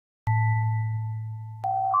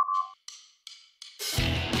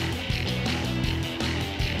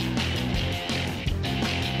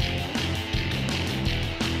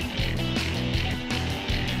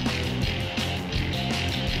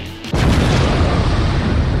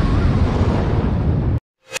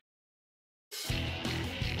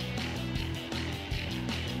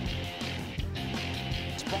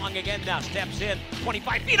again now, steps in,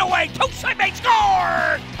 25 feet away, two-side make, score!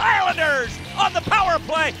 Islanders on the power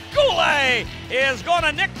play. Goulet is going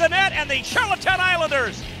to nick the net, and the Charlottetown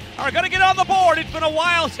Islanders are going to get on the board. It's been a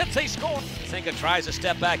while since they scored. Sinka tries to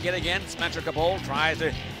step back in again. Spencer Cabot tries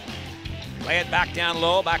to lay it back down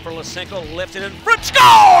low, back for Lysenko, lifted in front,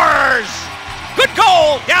 scores! Good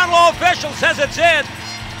goal! Down low official says it's in.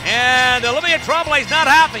 And Olivier Tremblay's not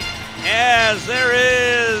happy, as there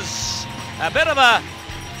is a bit of a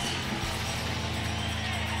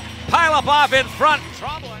pile-up off in front.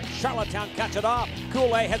 Tremblay. Charlottetown cuts it off.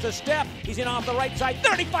 Goulet has a step. He's in off the right side,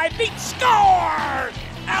 35 feet, scores!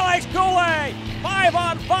 Alex Goulet,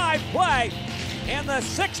 5-on-5 play, and the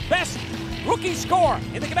sixth best rookie score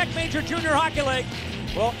in the Quebec Major Junior Hockey League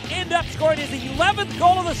will end up scoring his 11th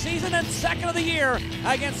goal of the season and second of the year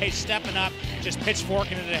against. He's stepping up, just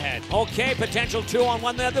pitchforking it ahead. Okay, potential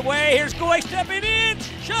 2-on-1 the other way. Here's Goulet stepping in,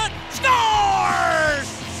 shot,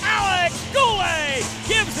 scores! Alex Goulet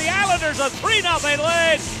gives the Islanders a 3-0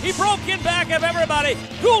 lead. He broke in back of everybody.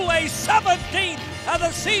 Goulet's 17th of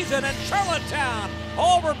the season, and Charlottetown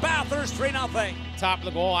over Bathurst 3-0. Top of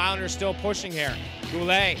the goal, Islanders still pushing here.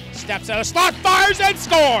 Goulet steps out of slot, fires and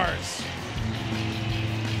scores!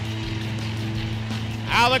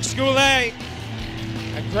 Alex Goulet,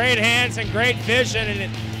 a great hands and great vision, and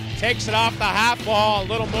it takes it off the half wall, a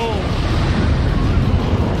little move.